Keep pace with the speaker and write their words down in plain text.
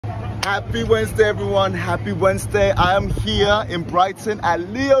Happy Wednesday, everyone. Happy Wednesday. I am here in Brighton at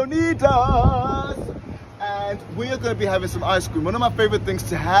Leonidas. And we are going to be having some ice cream. One of my favorite things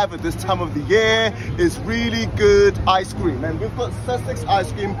to have at this time of the year is really good ice cream. And we've got Sussex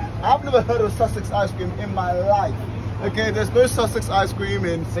ice cream. I've never heard of Sussex ice cream in my life. Okay, there's no Sussex ice cream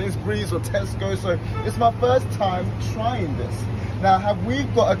in Sainsbury's or Tesco, so it's my first time trying this. Now, have we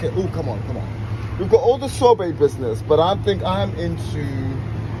got, okay, oh, come on. We've got all the sorbet business, but I think I'm into,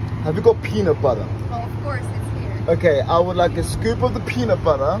 have you got peanut butter? Oh, of course, it's here. Okay, I would like a scoop of the peanut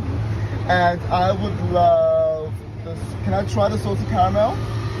butter, and I would love this. Can I try the salted caramel?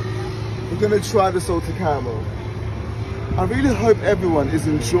 We're gonna try the salted caramel. I really hope everyone is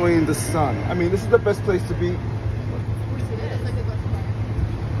enjoying the sun. I mean, this is the best place to be.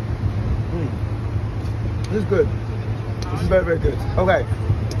 This is good. This is very, very good. Okay,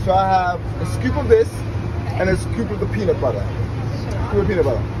 so I have a scoop of this and a scoop of the peanut butter. Scoop of peanut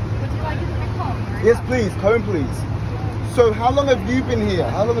butter. Would you like it to be cone? Yes, please. Cone, please. So how long have you been here?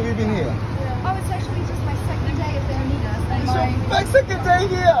 How long have you been here? Oh, it's actually just my second day at Leonidas. And My second day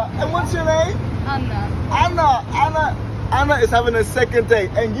here. And what's your name? Anna. Anna is having a second day,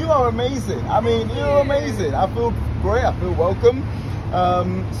 and you are amazing. I mean, you're amazing. I feel great. I feel welcome.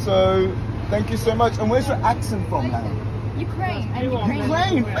 So thank you so much. And where's your accent from now? Ukraine.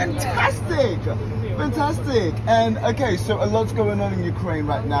 Ukraine. Fantastic. Fantastic. And okay, so a lot's going on in Ukraine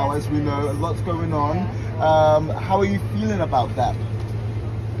right now, as we know. A lot's going on. How are you feeling about that?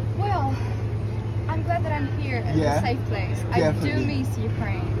 Well, I'm glad that I'm here at a safe place. Definitely. I do miss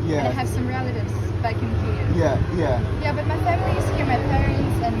Ukraine. Yeah. And I have some relatives back in Kiev. Yeah, but my family is here, my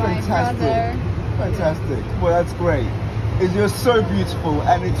parents and my brother. Fantastic. Well, that's great. You're so beautiful,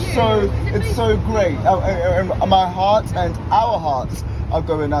 and it's so great. And my heart and our hearts are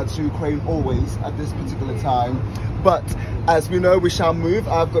going out to Ukraine always at this particular time. But as we know, we shall move.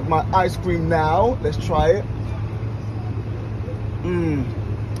 I've got my ice cream now. Let's try it.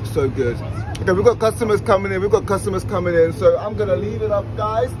 So good. Okay, we've got customers coming in. So I'm gonna leave it up,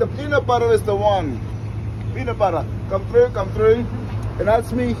 guys. The peanut butter is the one. Peanut butter, come through. And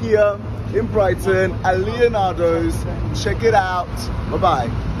that's me here in Brighton at Leonidas. Check it out. Bye-bye.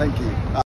 Thank you.